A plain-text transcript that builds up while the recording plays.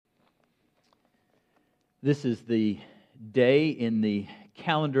This is the day in the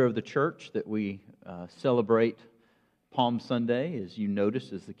calendar of the church that we celebrate Palm Sunday, as you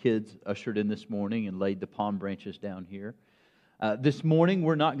noticed, as the kids ushered in this morning and laid the palm branches down here. This morning,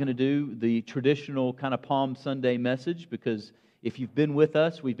 we're not going to do the traditional kind of Palm Sunday message because if you've been with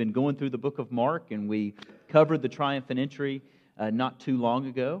us, we've been going through the book of Mark and we covered the triumphant entry not too long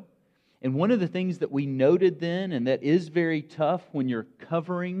ago. And one of the things that we noted then, and that is very tough when you're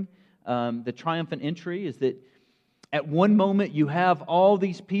covering the triumphant entry, is that at one moment you have all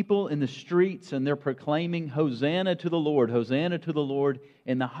these people in the streets and they're proclaiming Hosanna to the Lord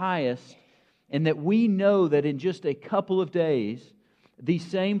in the highest, and that we know that in just a couple of days, these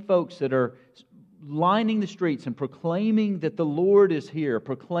same folks that are lining the streets and proclaiming that the Lord is here,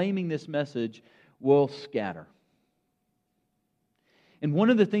 proclaiming this message, will scatter. And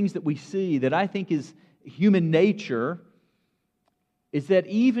one of the things that we see that I think is human nature is that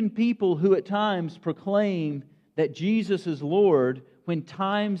even people who at times proclaim that Jesus is Lord, when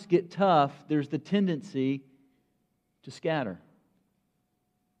times get tough, there's the tendency to scatter.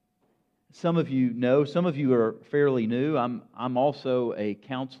 Some of you know, some of you are fairly new. I'm also a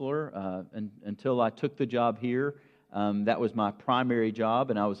counselor. Until I took the job here, that was my primary job,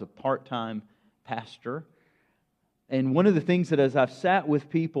 and I was a part-time pastor. And one of the things that as I've sat with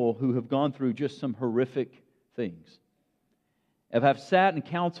people who have gone through just some horrific things, if I've sat and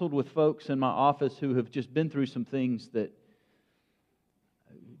counseled with folks in my office who have just been through some things that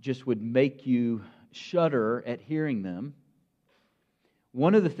just would make you shudder at hearing them,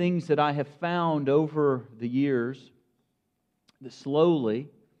 one of the things that I have found over the years, that slowly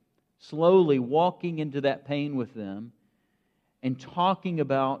walking into that pain with them and talking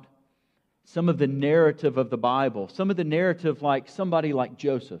about some of the narrative of the Bible, some of the narrative like somebody like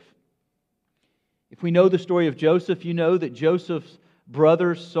Joseph. If we know the story of Joseph, you know that Joseph's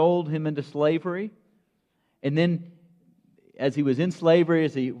brothers sold him into slavery. And then as he was in slavery,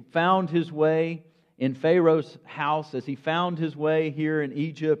 as he found his way in Pharaoh's house, as he found his way here in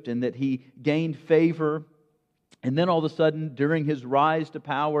Egypt, and that he gained favor, and then all of a sudden, during his rise to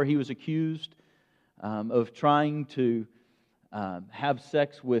power, he was accused of trying to have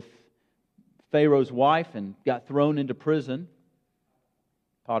sex with Pharaoh's wife and got thrown into prison.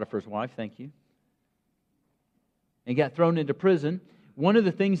 Potiphar's wife, thank you. And got thrown into prison. One of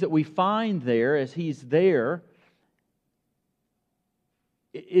the things that we find there as he's there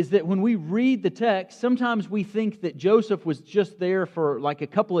is that when we read the text, sometimes we think that Joseph was just there for like a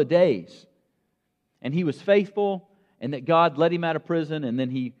couple of days. And he was faithful, and that God let him out of prison, and then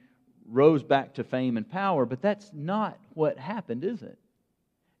he rose back to fame and power. But that's not what happened, is it?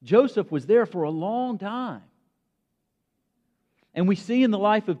 Joseph was there for a long time. And we see in the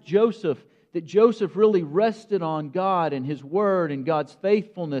life of Joseph that Joseph really rested on God and His Word and God's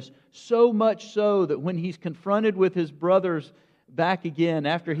faithfulness, so much so that when he's confronted with his brothers back again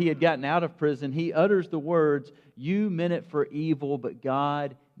after he had gotten out of prison, he utters the words, "You meant it for evil, but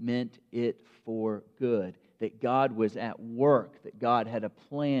God meant it for good." That God was at work, that God had a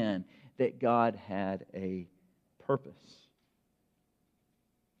plan, that God had a purpose.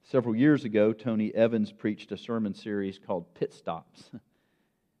 Several years ago, Tony Evans preached a sermon series called Pit Stops.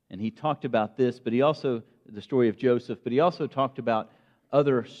 And he talked about this, but he also, the story of Joseph, but he also talked about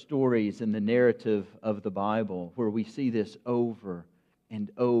other stories in the narrative of the Bible where we see this over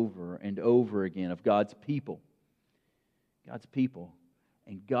and over and over again of God's people. God's people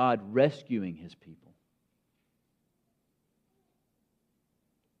and God rescuing His people.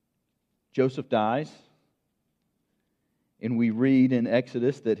 Joseph dies. And we read in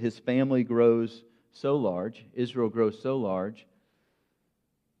Exodus that his family grows so large, Israel grows so large,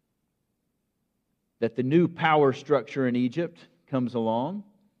 that the new power structure in Egypt comes along.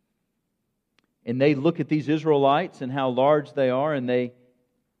 And they look at these Israelites and how large they are, and they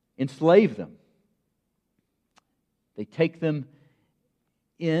enslave them. They take them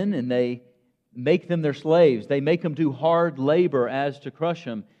in and they make them their slaves. They make them do hard labor as to crush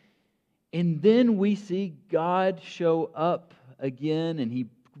them. And then we see God show up again, and He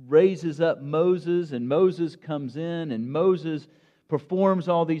raises up Moses, and Moses comes in, and Moses performs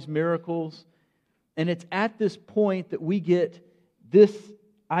all these miracles. And it's at this point that we get this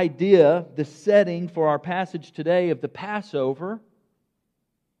idea, the setting for our passage today of the Passover,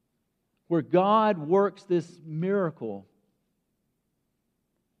 where God works this miracle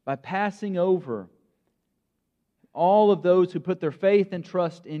by passing over all of those who put their faith and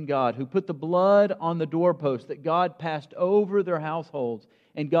trust in God, who put the blood on the doorpost, that God passed over their households,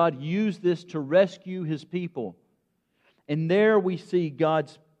 and God used this to rescue His people. And there we see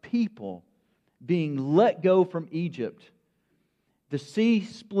God's people being let go from Egypt. The sea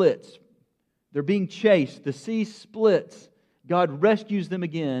splits They're being chased. The sea splits. God rescues them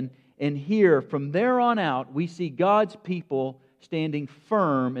again. And here, from there on out, we see God's people standing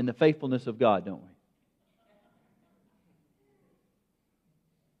firm in the faithfulness of God, don't we?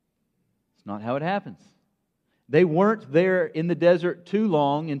 It's not how it happens. They weren't there in the desert too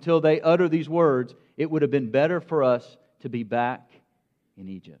long until they utter these words. It would have been better for us to be back in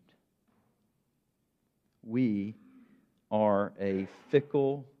Egypt. We are a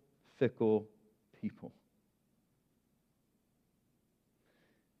fickle people.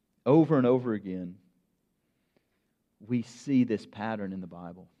 Over and over again, we see this pattern in the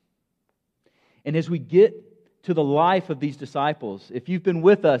Bible. And as we get to the life of these disciples, if you've been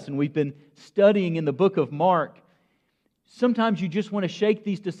with us and we've been studying in the book of Mark, sometimes you just want to shake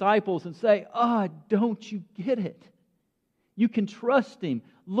these disciples and say, don't you get it? You can trust Him.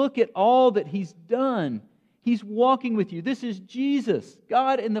 Look at all that He's done. He's walking with you. This is Jesus,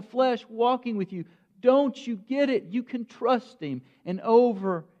 God in the flesh, walking with you. Don't you get it? You can trust Him. And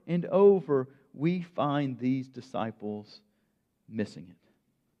over, we find these disciples missing it.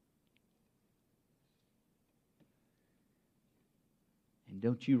 And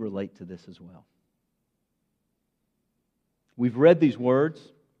don't you relate to this as well? We've read these words.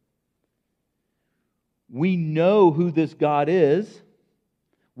 We know who this God is.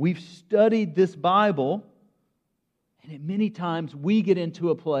 We've studied this Bible. And at many times we get into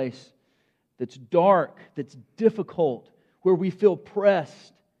a place that's dark, that's difficult, where we feel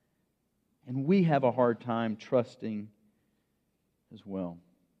pressed. And we have a hard time trusting as well.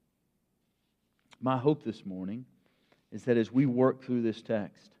 My hope this morning is that as we work through this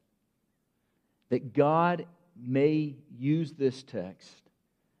text, that God may use this text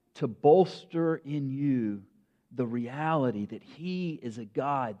to bolster in you the reality that He is a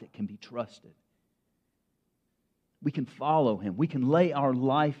God that can be trusted. We can follow Him. We can lay our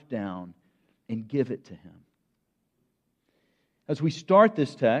life down and give it to Him. As we start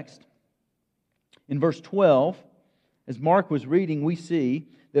this text, in verse 12, as Mark was reading, we see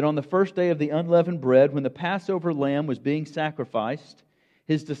that on the first day of the unleavened bread, when the Passover lamb was being sacrificed,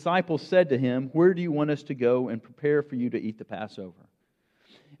 His disciples said to Him, "Where do you want us to go and prepare for you to eat the Passover?"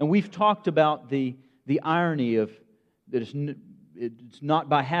 And we've talked about the irony of that it's not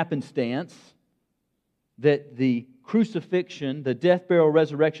by happenstance that the crucifixion, the death, burial,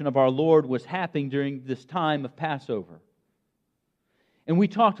 resurrection of our Lord was happening during this time of Passover. And we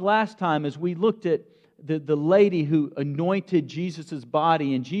talked last time as we looked at the lady who anointed Jesus'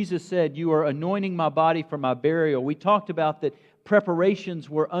 body, and Jesus said, "You are anointing my body for my burial." We talked about that preparations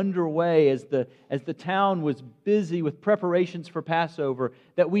were underway as the town was busy with preparations for Passover,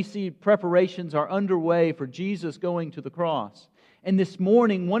 that we see preparations are underway for Jesus going to the cross. And this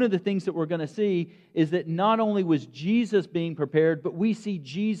morning, one of the things that we're going to see is that not only was Jesus being prepared, but we see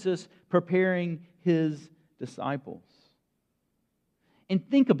Jesus preparing His disciples. And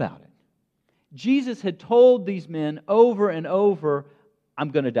think about it. Jesus had told these men over and over, "I'm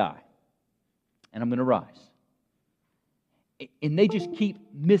going to die, and I'm going to rise." And they just keep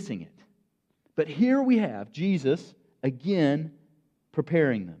missing it. But here we have Jesus again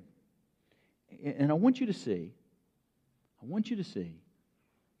preparing them. And I want you to see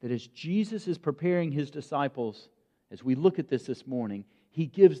that as Jesus is preparing His disciples, as we look at this morning, He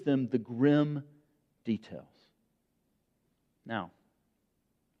gives them the grim details. Now,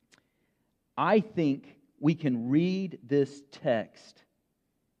 I think we can read this text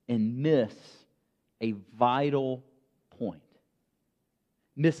and miss a vital point.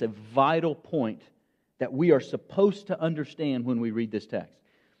 Miss a vital point that we are supposed to understand when we read this text.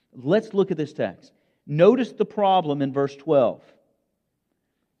 Let's look at this text. Notice the problem in verse 12.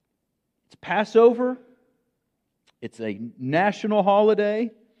 It's Passover. It's a national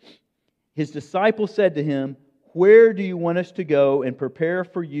holiday. His disciples said to Him, "Where do you want us to go and prepare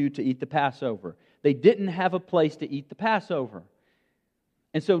for you to eat the Passover?" They didn't have a place to eat the Passover.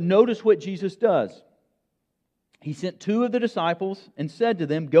 And so notice what Jesus does. He sent two of the disciples and said to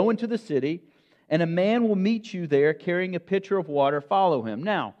them, "Go into the city, and a man will meet you there carrying a pitcher of water. Follow him."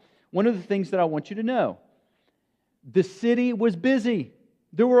 Now, one of the things that I want you to know, the city was busy.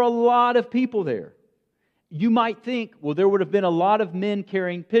 There were a lot of people there. You might think, well, there would have been a lot of men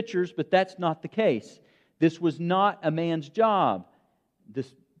carrying pitchers, but that's not the case. This was not a man's job.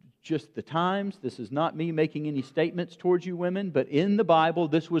 This just the times. This is not me making any statements towards you women, but in the Bible,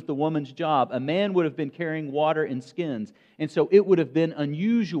 this was the woman's job. A man would have been carrying water in skins, and so it would have been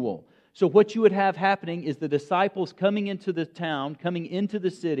unusual. So what you would have happening is the disciples coming into the town, coming into the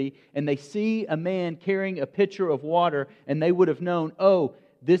city, and they see a man carrying a pitcher of water, and they would have known, oh,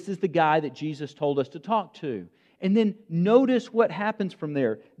 this is the guy that Jesus told us to talk to. And then notice what happens from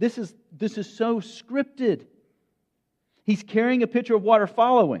there. This is so scripted. He's carrying a pitcher of water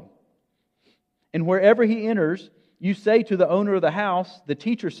following. And wherever he enters, you say to the owner of the house, the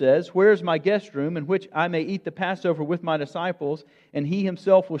teacher says, where is my guest room in which I may eat the Passover with my disciples? And he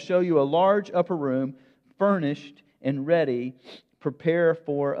himself will show you a large upper room, furnished and ready. Prepare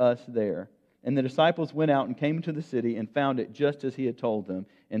for us there. And the disciples went out and came into the city and found it just as he had told them,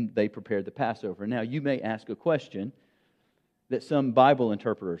 and they prepared the Passover. Now, you may ask a question that some Bible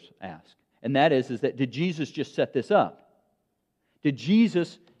interpreters ask, and that is that did Jesus just set this up? Did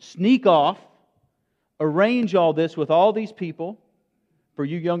Jesus sneak off, arrange all this with all these people? For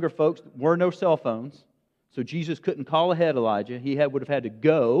you younger folks, there were no cell phones, so Jesus couldn't call ahead Elijah. He would have had to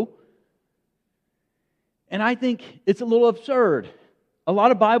go. And I think it's a little absurd. A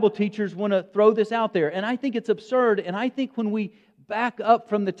lot of Bible teachers want to throw this out there, and I think it's absurd. And I think when we back up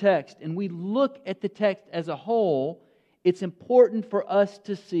from the text and we look at the text as a whole, it's important for us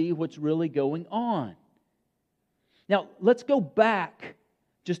to see what's really going on. Now, let's go back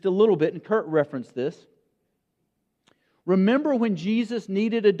just a little bit, and Kurt referenced this. Remember when Jesus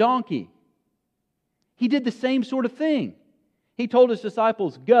needed a donkey? He did the same sort of thing. He told His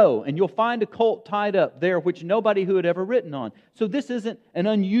disciples, go, and you'll find a colt tied up there, which nobody who had ever ridden on. So this isn't an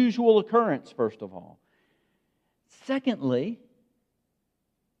unusual occurrence, first of all. Secondly,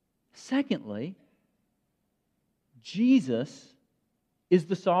 Jesus is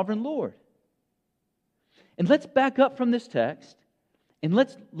the sovereign Lord. And let's back up from this text, and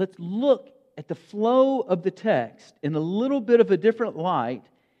let's look at the flow of the text in a little bit of a different light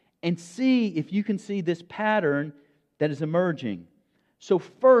and see if you can see this pattern that is emerging. So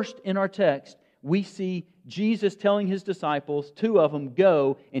first in our text, we see Jesus telling His disciples, two of them,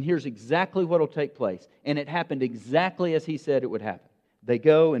 go, and here's exactly what will take place. And it happened exactly as He said it would happen. They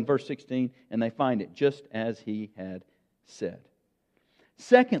go in verse 16 and they find it just as He had said.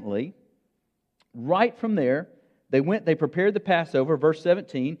 Secondly, right from there, they prepared the Passover, verse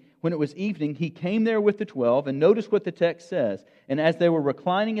 17. When it was evening, He came there with the 12, and notice what the text says. And as they were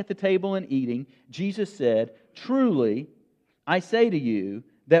reclining at the table and eating, Jesus said, truly, I say to you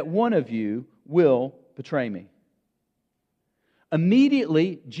that one of you will betray me.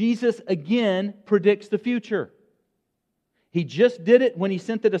 Immediately, Jesus again predicts the future. He just did it when He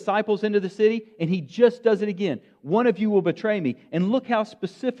sent the disciples into the city, and He just does it again. One of you will betray me. And look how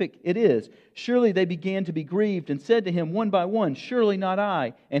specific it is. Surely they began to be grieved and said to Him one by one, surely not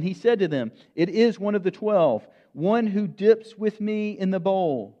I. And He said to them, it is one of the 12, one who dips with me in the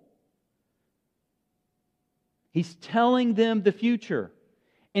bowl. He's telling them the future.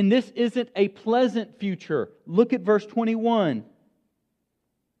 And this isn't a pleasant future. Look at verse 21.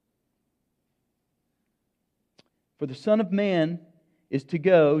 For the Son of Man is to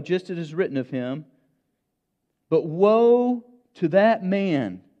go, just as it is written of Him. But woe to that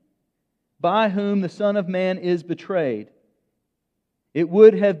man by whom the Son of Man is betrayed. It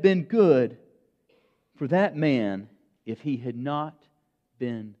would have been good for that man if he had not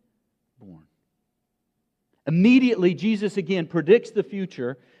been born. Immediately, Jesus again predicts the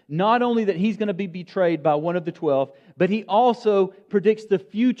future. Not only that He's going to be betrayed by one of the 12, but He also predicts the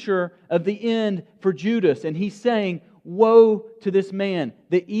future of the end for Judas. And He's saying, woe to this man.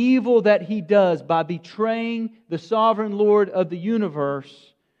 The evil that he does by betraying the sovereign Lord of the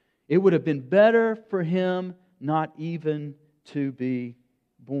universe, it would have been better for him not even to be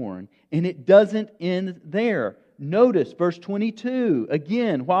born. And it doesn't end there. Notice verse 22.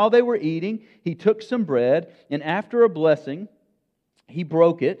 Again, while they were eating, He took some bread, and after a blessing, He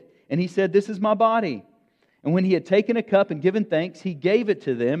broke it, and He said, this is my body. And when He had taken a cup and given thanks, He gave it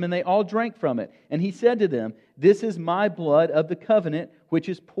to them, and they all drank from it. And He said to them, this is my blood of the covenant, which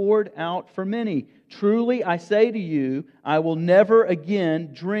is poured out for many. Truly I say to you, I will never again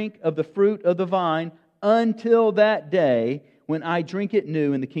drink of the fruit of the vine until that day when I drink it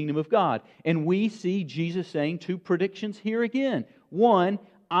new in the kingdom of God. And we see Jesus saying two predictions here again. One,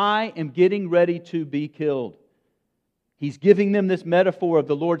 I am getting ready to be killed. He's giving them this metaphor of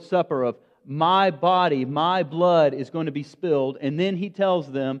the Lord's Supper of my body, my blood is going to be spilled. And then He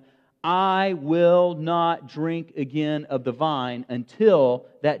tells them, I will not drink again of the vine until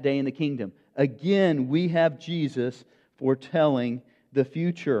that day in the kingdom. Again, we have Jesus foretelling the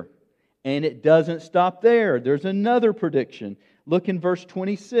future. And it doesn't stop there. There's another prediction. Look in verse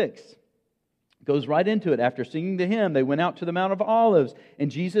 26. It goes right into it. After singing the hymn, they went out to the Mount of Olives.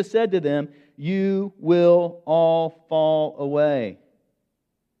 And Jesus said to them, you will all fall away.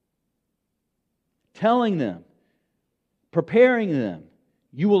 Telling them, preparing them,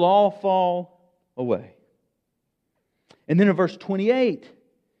 you will all fall away. And then in verse 28,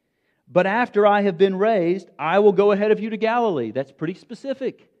 But after I have been raised, I will go ahead of you to Galilee. That's pretty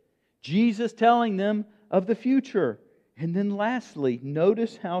specific. Jesus telling them of the future. And then lastly,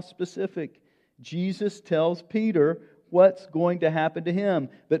 notice how specific. Jesus tells Peter what's going to happen to him.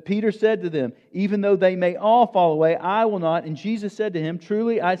 But Peter said to them, even though they may all fall away, I will not. And Jesus said to him,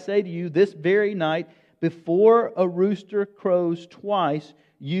 truly I say to you, this very night, before a rooster crows twice,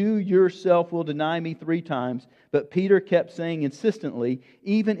 you yourself will deny me 3 times. But Peter kept saying insistently,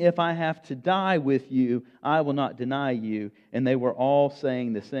 even if I have to die with you, I will not deny you. And they were all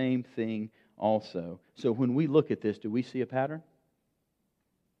saying the same thing also. So when we look at this, do we see a pattern?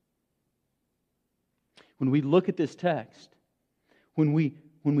 When we look at this text, when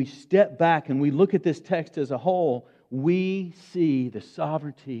we step back and we look at this text as a whole, we see the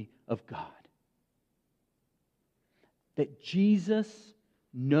sovereignty of God. That Jesus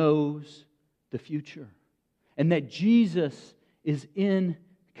knows the future. And that Jesus is in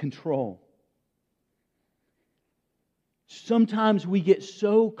control. Sometimes we get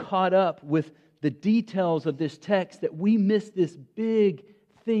so caught up with the details of this text that we miss this big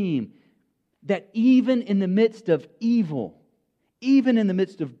theme. That even in the midst of evil, even in the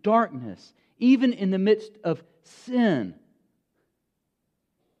midst of darkness, even in the midst of sin,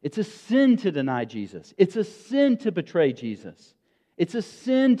 it's a sin to deny Jesus. It's a sin to betray Jesus. It's a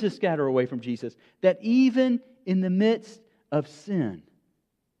sin to scatter away from Jesus. That even in the midst of sin,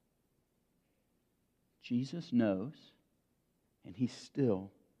 Jesus knows, and He's still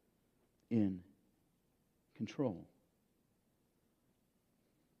in control.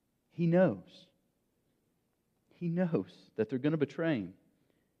 He knows. He knows that they're going to betray Him.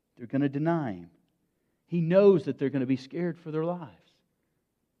 They're going to deny Him. He knows that they're going to be scared for their lives.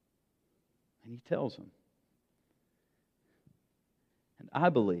 And He tells them. And I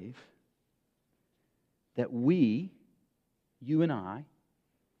believe that we, you and I,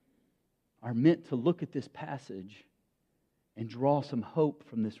 are meant to look at this passage and draw some hope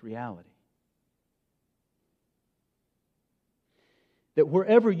from this reality. That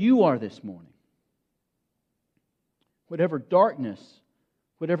wherever you are this morning, whatever darkness,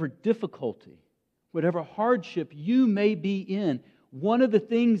 whatever difficulty, whatever hardship you may be in, one of the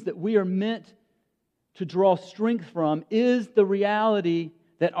things that we are meant to draw strength from is the reality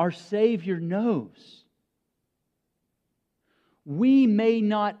that our Savior knows. We may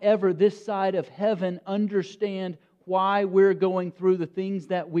not ever, this side of heaven, understand why we're going through the things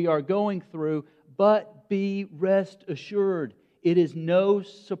that we are going through, but be rest assured, it is no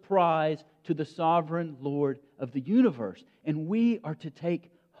surprise to the sovereign Lord of the universe. And we are to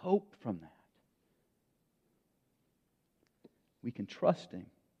take hope from that. We can trust Him.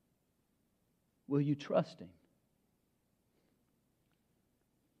 Will you trust Him?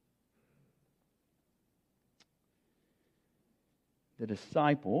 The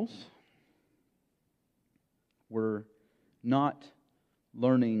disciples were not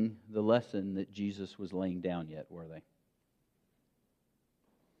learning the lesson that Jesus was laying down yet, were they?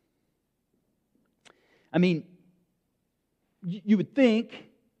 I mean, you would think,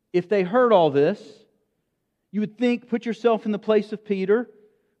 if they heard all this, you would think, put yourself in the place of Peter,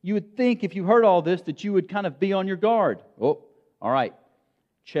 you would think if you heard all this that you would kind of be on your guard. Oh, all right,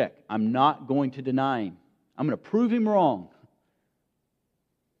 check. I'm not going to deny Him. I'm going to prove Him wrong.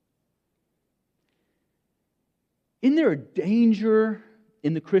 Isn't there a danger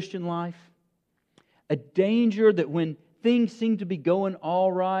in the Christian life? A danger that when things seem to be going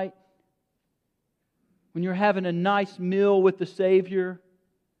all right, when you're having a nice meal with the Savior,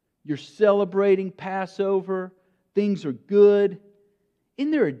 you're celebrating Passover, things are good,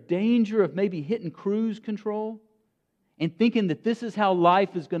 isn't there a danger of maybe hitting cruise control and thinking that this is how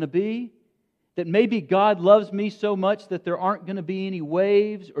life is going to be? That maybe God loves me so much that there aren't going to be any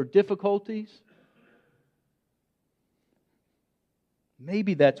waves or difficulties?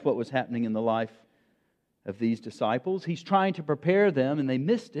 Maybe that's what was happening in the life of these disciples. He's trying to prepare them and they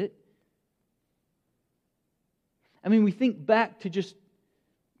missed it. I mean, we think back to just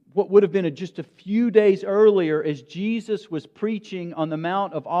what would have been just a few days earlier as Jesus was preaching on the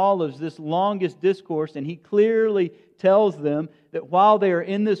Mount of Olives, this longest discourse, and He clearly tells them that while they are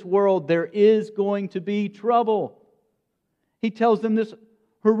in this world, there is going to be trouble. He tells them this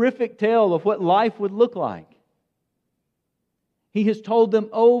horrific tale of what life would look like. He has told them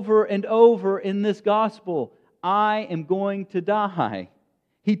over and over in this gospel, I am going to die.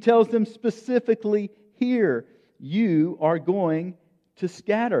 He tells them specifically here, you are going to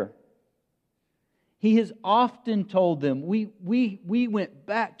scatter. He has often told them, we went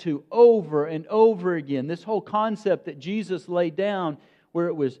back to over and over again, this whole concept that Jesus laid down where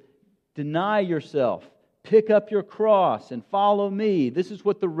it was deny yourself, Pick up your cross and follow me. This is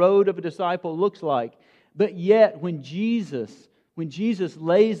what the road of a disciple looks like. But yet, when Jesus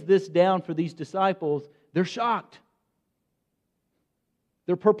lays this down for these disciples, they're shocked.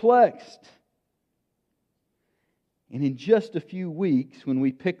 They're perplexed. And in just a few weeks, when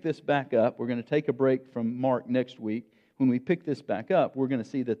we pick this back up, we're going to take a break from Mark next week. When we pick this back up, we're going to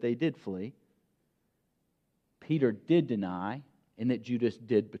see that they did flee. Peter did deny, and that Judas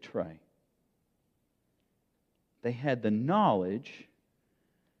did betray. They had the knowledge,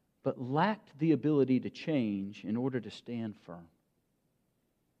 but lacked the ability to change in order to stand firm.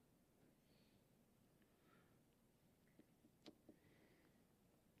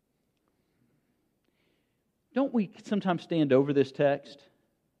 Don't we sometimes stand over this text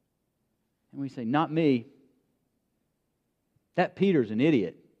and we say, not me. That Peter's an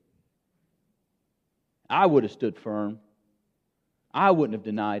idiot. I would have stood firm. I wouldn't have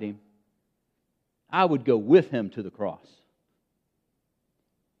denied him. I would go with him to the cross.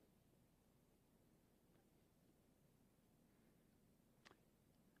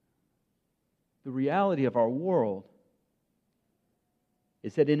 The reality of our world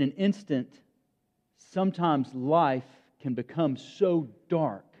is that in an instant, sometimes life can become so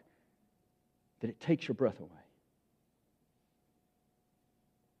dark that it takes your breath away.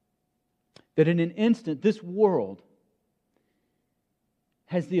 That in an instant, this world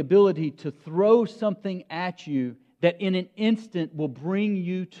has the ability to throw something at you that in an instant will bring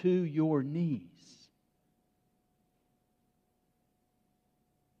you to your knees.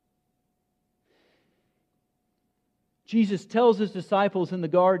 Jesus tells His disciples in the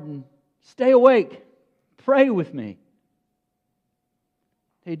garden, stay awake, pray with me.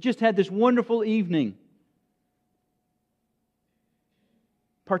 They had just had this wonderful evening,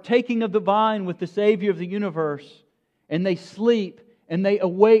 partaking of the vine with the Savior of the universe, and they sleep and they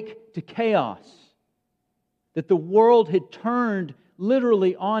awake to chaos. That the world had turned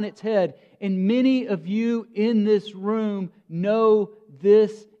literally on its head. And many of you in this room know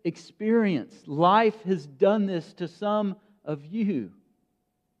this experience. Life has done this to some of you.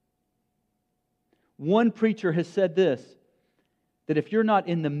 One preacher has said this, that if you're not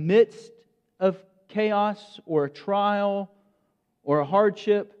in the midst of chaos or a trial or a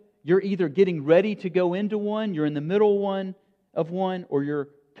hardship, you're either getting ready to go into one, you're in the middle of one, or you're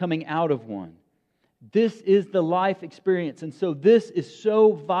coming out of one. This is the life experience. And so this is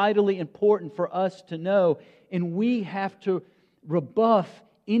so vitally important for us to know. And we have to rebuff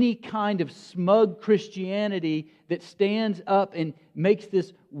any kind of smug Christianity that stands up and makes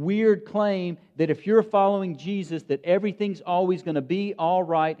this weird claim that if you're following Jesus, that everything's always going to be all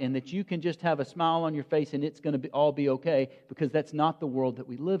right and that you can just have a smile on your face and it's going to all be okay, because that's not the world that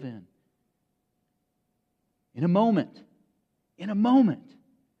we live in. In a moment,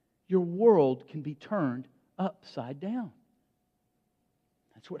 your world can be turned upside down.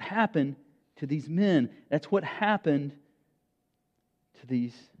 That's what happened to these men. That's what happened to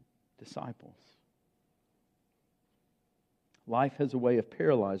these disciples. Life has a way of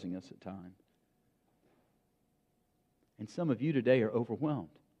paralyzing us at times. And some of you today are overwhelmed.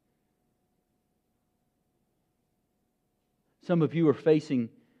 Some of you are facing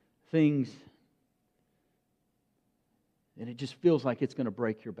things and it just feels like it's going to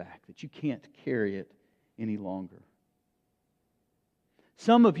break your back, that you can't carry it any longer.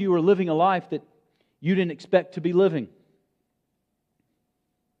 Some of you are living a life that you didn't expect to be living.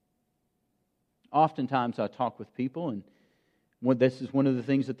 Oftentimes I talk with people, and this is one of the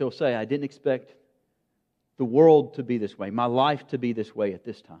things that they'll say, I didn't expect the world to be this way, my life to be this way at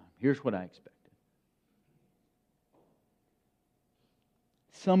this time. Here's what I expected.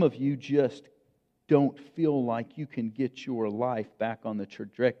 Some of you just don't feel like you can get your life back on the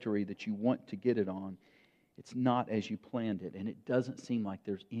trajectory that you want to get it on. It's not as you planned it, and it doesn't seem like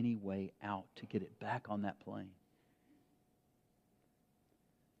there's any way out to get it back on that plane.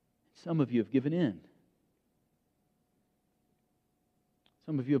 Some of you have given in.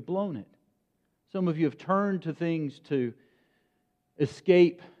 Some of you have blown it. Some of you have turned to things to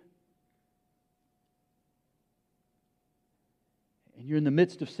escape. And you're in the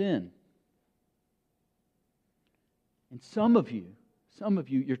midst of sin. And some of you,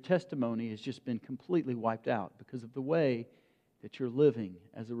 your testimony has just been completely wiped out because of the way that you're living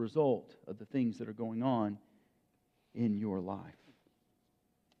as a result of the things that are going on in your life.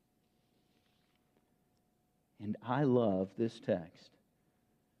 And I love this text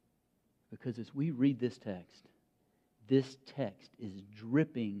because as we read this text is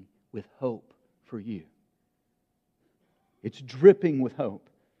dripping with hope for you. It's dripping with hope.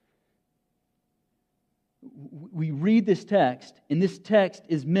 We read this text, and this text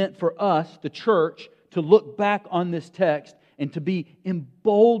is meant for us, the church, to look back on this text and to be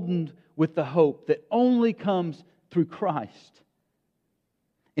emboldened with the hope that only comes through Christ.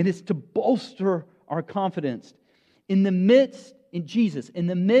 And it's to bolster our confidence. In the midst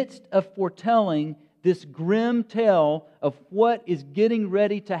of foretelling this grim tale of what is getting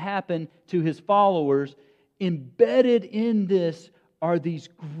ready to happen to His followers, embedded in this are these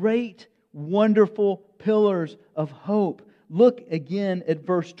great, wonderful pillars of hope. Look again at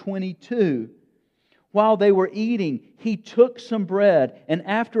verse 22. While they were eating, He took some bread, and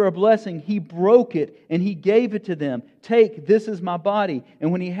after a blessing, He broke it, and He gave it to them. Take, this is my body.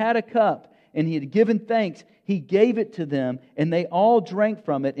 And when He had a cup, and He had given thanks, He gave it to them, and they all drank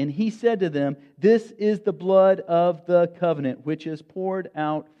from it. And He said to them, this is the blood of the covenant, which is poured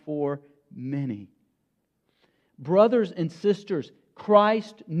out for many. Brothers and sisters,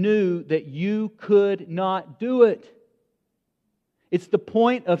 Christ knew that you could not do it. It's the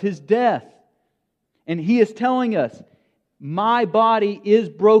point of His death. And He is telling us, my body is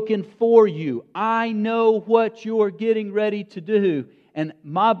broken for you. I know what you're getting ready to do. And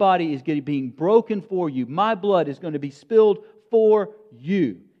my body is being broken for you. My blood is going to be spilled for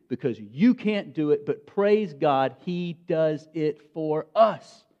you. Because you can't do it, but praise God, He does it for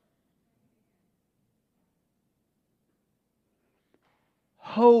us.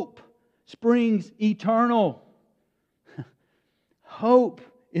 Hope springs eternal. Hope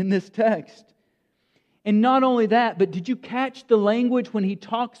in this text. And not only that, but did you catch the language when He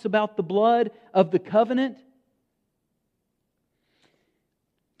talks about the blood of the covenant?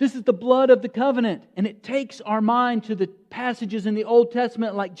 This is the blood of the covenant. And it takes our mind to the passages in the Old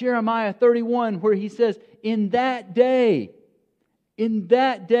Testament like Jeremiah 31 where He says, in that day,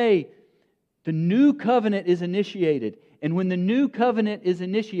 the new covenant is initiated. And when the new covenant is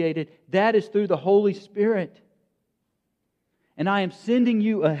initiated, that is through the Holy Spirit. And I am sending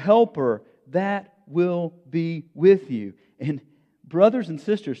you a helper that will be with you. And brothers and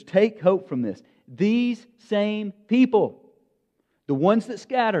sisters, take hope from this. These same people, the ones that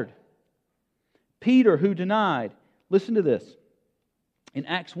scattered, Peter who denied, listen to this. In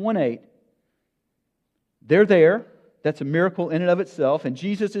Acts 1:8, they're there. That's a miracle in and of itself. And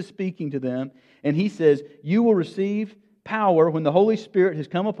Jesus is speaking to them. And He says, you will receive power when the Holy Spirit has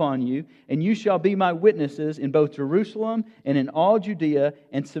come upon you, and you shall be my witnesses in both Jerusalem and in all Judea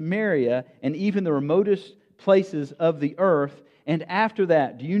and Samaria and even the remotest places of the earth. And after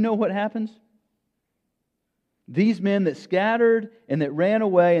that, do you know what happens? These men that scattered and that ran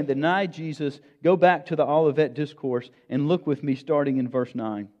away and denied Jesus go back to the Olivet Discourse and look with me starting in verse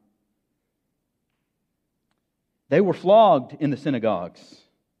 9. They were flogged in the synagogues.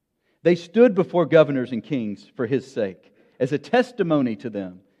 They stood before governors and kings for His sake, as a testimony to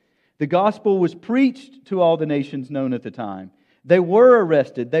them. The gospel was preached to all the nations known at the time. They were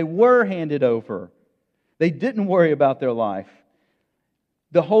arrested. They were handed over. They didn't worry about their life.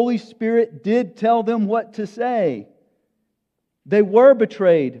 The Holy Spirit did tell them what to say. They were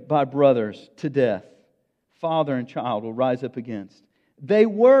betrayed by brothers to death. Father and child will rise up against. They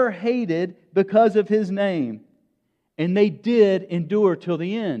were hated because of His name. And they did endure till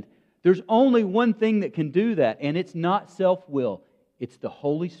the end. There's only one thing that can do that, and it's not self-will. It's the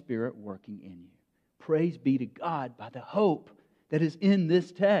Holy Spirit working in you. Praise be to God by the hope that is in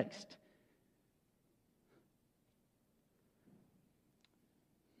this text.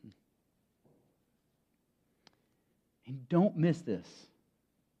 And don't miss this.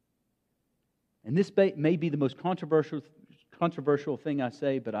 And this may be the most controversial thing I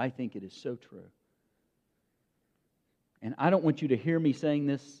say, but I think it is so true. And I don't want you to hear me saying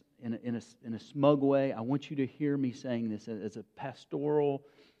this in a smug way. I want you to hear me saying this as a pastoral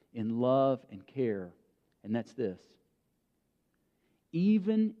in love and care. And that's this.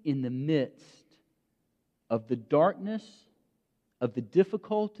 Even in the midst of the darkness, of the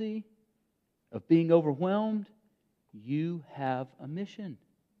difficulty, of being overwhelmed, you have a mission.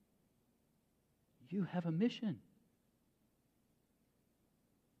 You have a mission.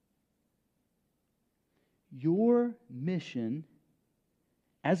 Your mission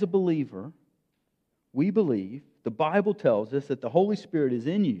as a believer, we believe, the Bible tells us that the Holy Spirit is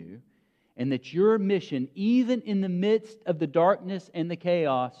in you and that your mission, even in the midst of the darkness and the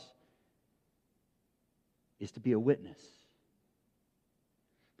chaos, is to be a witness.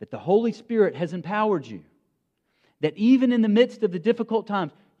 That the Holy Spirit has empowered you. That even in the midst of the difficult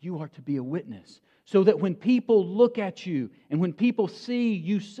times, you are to be a witness. So that when people look at you and when people see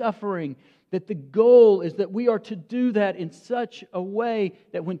you suffering, that the goal is that we are to do that in such a way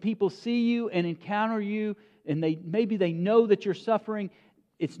that when people see you and encounter you and maybe they know that you're suffering,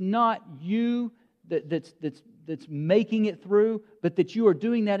 it's not you that's making it through, but that you are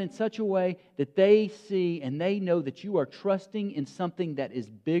doing that in such a way that they see and they know that you are trusting in something that is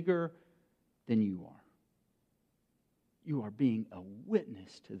bigger than you are. You are being a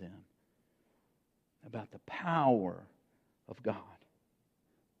witness to them about the power of God.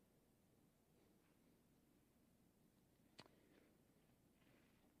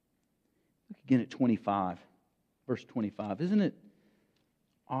 Look again at 25, verse 25. Isn't it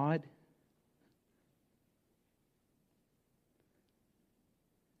odd?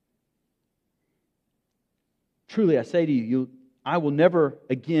 Truly, I say to you, I will never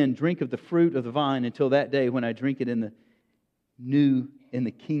again drink of the fruit of the vine until that day when I drink it in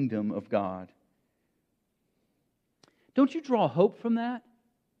the kingdom of God. Don't you draw hope from that?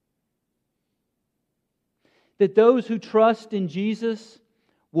 That those who trust in Jesus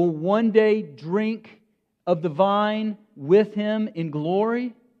will one day drink of the vine with Him in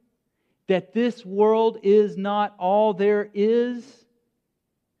glory? That this world is not all there is?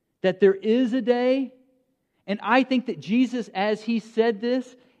 That there is a day? And I think that Jesus, as He said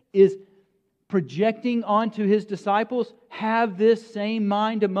this, is projecting onto His disciples, have this same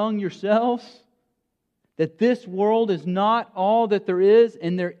mind among yourselves. That this world is not all that there is,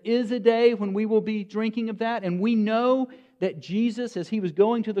 and there is a day when we will be drinking of that. And we know that Jesus, as He was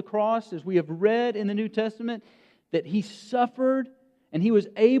going to the cross, as we have read in the New Testament, that He suffered, and He was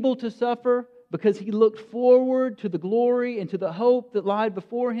able to suffer because He looked forward to the glory and to the hope that lied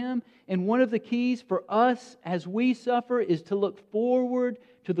before Him. And one of the keys for us as we suffer is to look forward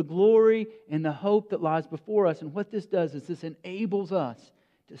to the glory and the hope that lies before us. And what this does is this enables us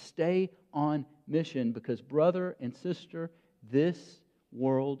to stay on mission, because brother and sister, this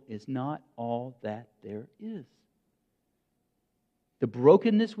world is not all that there is. The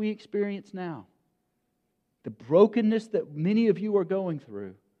brokenness we experience now, the brokenness that many of you are going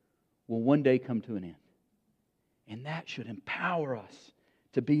through, will one day come to an end. And that should empower us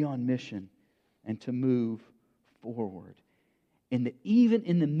to be on mission and to move forward. And that even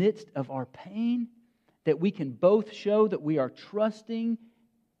in the midst of our pain, that we can both show that we are trusting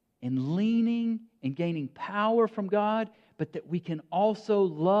and leaning and gaining power from God, but that we can also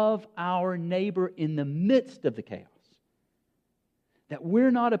love our neighbor in the midst of the chaos. That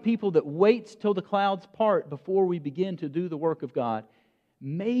we're not a people that waits till the clouds part before we begin to do the work of God.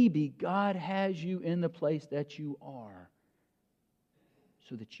 Maybe God has you in the place that you are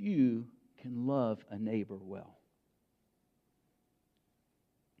so that you can love a neighbor well.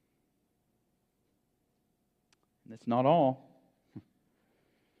 And that's not all.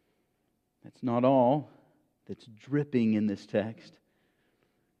 That's not all that's dripping in this text.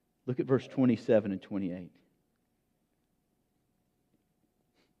 Look at verse 27 and 28.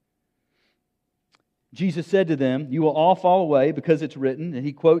 Jesus said to them, "You will all fall away because it's written," and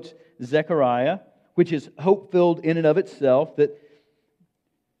He quotes Zechariah, which is hope-filled in and of itself, that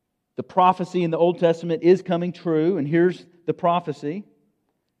the prophecy in the Old Testament is coming true. And here's the prophecy.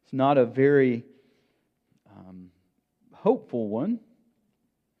 It's not a very hopeful one.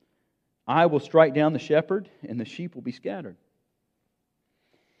 "I will strike down the shepherd, and the sheep will be scattered."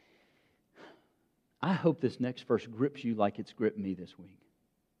 I hope this next verse grips you like it's gripped me this week.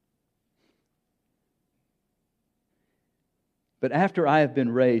 "But after I have been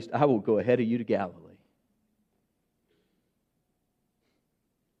raised, I will go ahead of you to Galilee."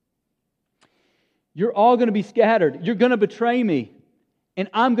 You're all going to be scattered. You're going to betray me. And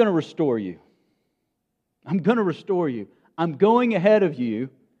I'm going to restore you. I'm going to restore you. I'm going ahead of you.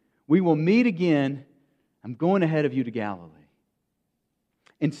 We will meet again. I'm going ahead of you to Galilee.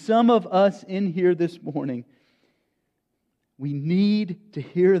 And some of us in here this morning, we need to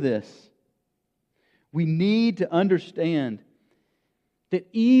hear this. We need to understand that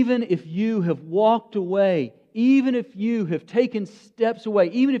even if you have walked away, even if you have taken steps away,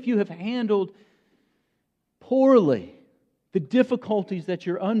 even if you have handled poorly the difficulties that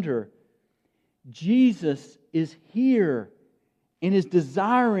you're under, Jesus is here and is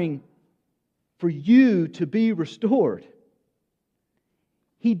desiring for you to be restored.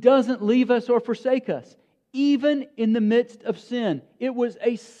 He doesn't leave us or forsake us, even in the midst of sin. It was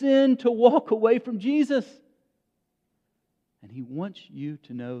a sin to walk away from Jesus. And He wants you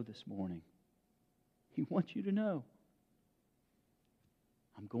to know this morning. He wants you to know,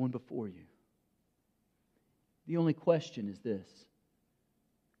 I'm going before you. The only question is this: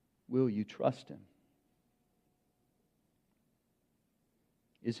 will you trust Him?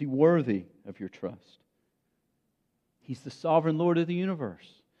 Is He worthy of your trust? He's the sovereign Lord of the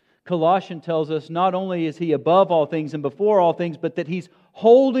universe. Colossians tells us not only is He above all things and before all things, but that He's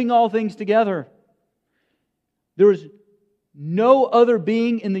holding all things together. There is no other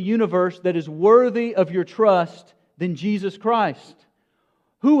being in the universe that is worthy of your trust than Jesus Christ.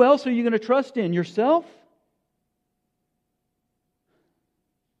 Who else are you going to trust in? Yourself?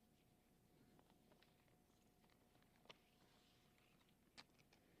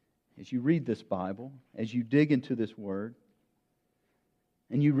 As you read this Bible, as you dig into this Word,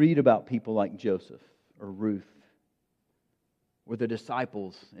 and you read about people like Joseph or Ruth or the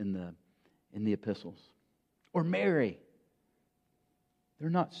disciples in the epistles or Mary, they're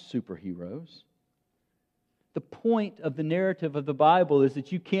not superheroes. The point of the narrative of the Bible is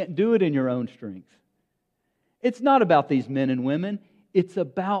that you can't do it in your own strength. It's not about these men and women. It's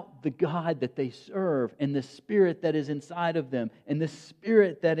about the God that they serve and the Spirit that is inside of them and the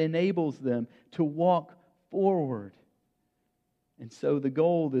Spirit that enables them to walk forward. And so the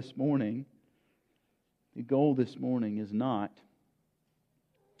goal this morning is not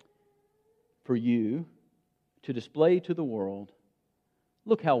for you to display to the world,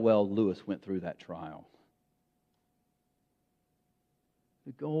 look how well Lewis went through that trial.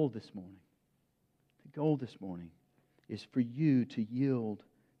 The goal this morning is for you to yield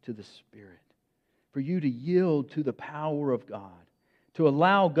to the Spirit, for you to yield to the power of God, to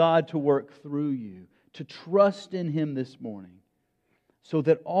allow God to work through you, to trust in Him this morning, so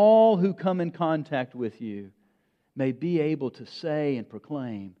that all who come in contact with you may be able to say and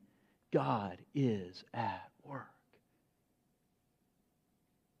proclaim, God is at work.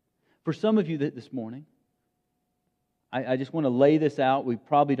 For some of you this morning, I just want to lay this out. We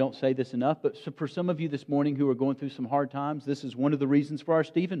probably don't say this enough, but for some of you this morning who are going through some hard times, this is one of the reasons for our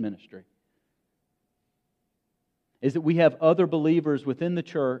Stephen ministry. Is that we have other believers within the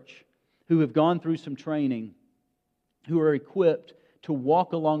church who have gone through some training, who are equipped to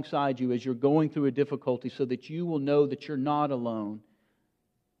walk alongside you as you're going through a difficulty so that you will know that you're not alone.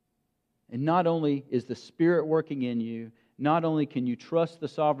 And not only is the Spirit working in you, not only can you trust the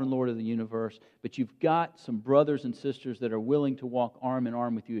sovereign Lord of the universe, but you've got some brothers and sisters that are willing to walk arm in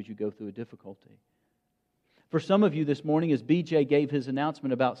arm with you as you go through a difficulty. For some of you this morning, as BJ gave his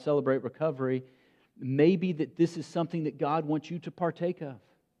announcement about Celebrate Recovery, maybe that this is something that God wants you to partake of.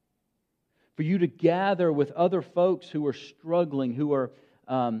 For you to gather with other folks who are struggling, who are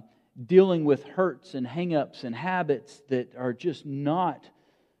dealing with hurts and hang-ups and habits that are just not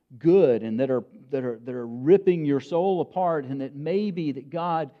good and that are ripping your soul apart, and that maybe that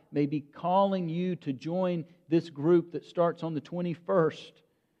God may be calling you to join this group that starts on the 21st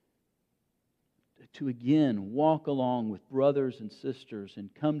to again walk along with brothers and sisters and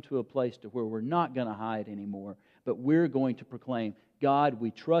come to a place to where we're not going to hide anymore, but we're going to proclaim, God,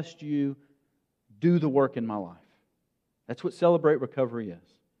 we trust you, do the work in my life. That's what Celebrate Recovery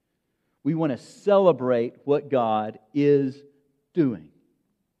is. We want to celebrate what God is doing.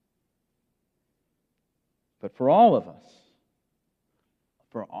 But for all of us,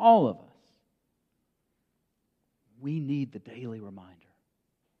 we need the daily reminder,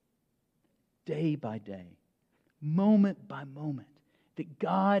 day by day, moment by moment, that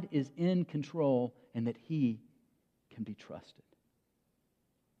God is in control and that He can be trusted.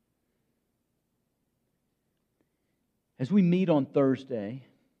 As we meet on Thursday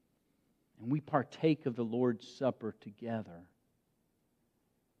and we partake of the Lord's Supper together,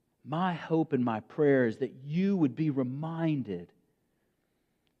 my hope and my prayer is that you would be reminded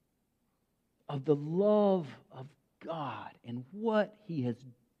of the love of God and what He has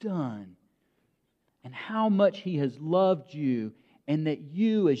done and how much He has loved you, and that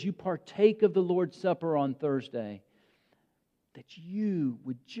you, as you partake of the Lord's Supper on Thursday, that you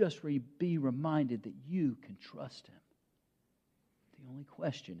would just be reminded that you can trust Him. The only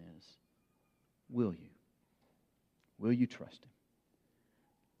question is, will you? Will you trust Him?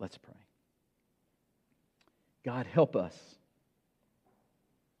 Let's pray. God, help us.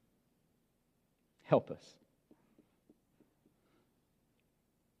 Help us.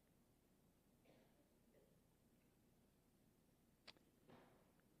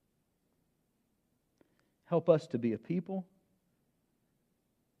 Help us to be a people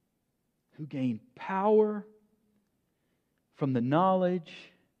who gain power from the knowledge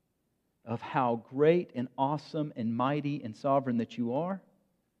of how great and awesome and mighty and sovereign that you are,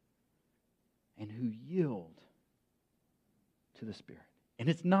 and who yield to the Spirit. And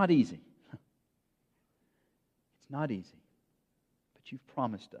it's not easy. It's not easy. But you've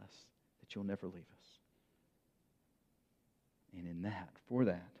promised us that you'll never leave us. And in that, for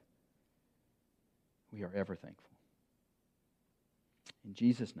that, we are ever thankful. In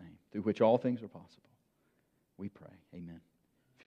Jesus' name, through which all things are possible, we pray. Amen.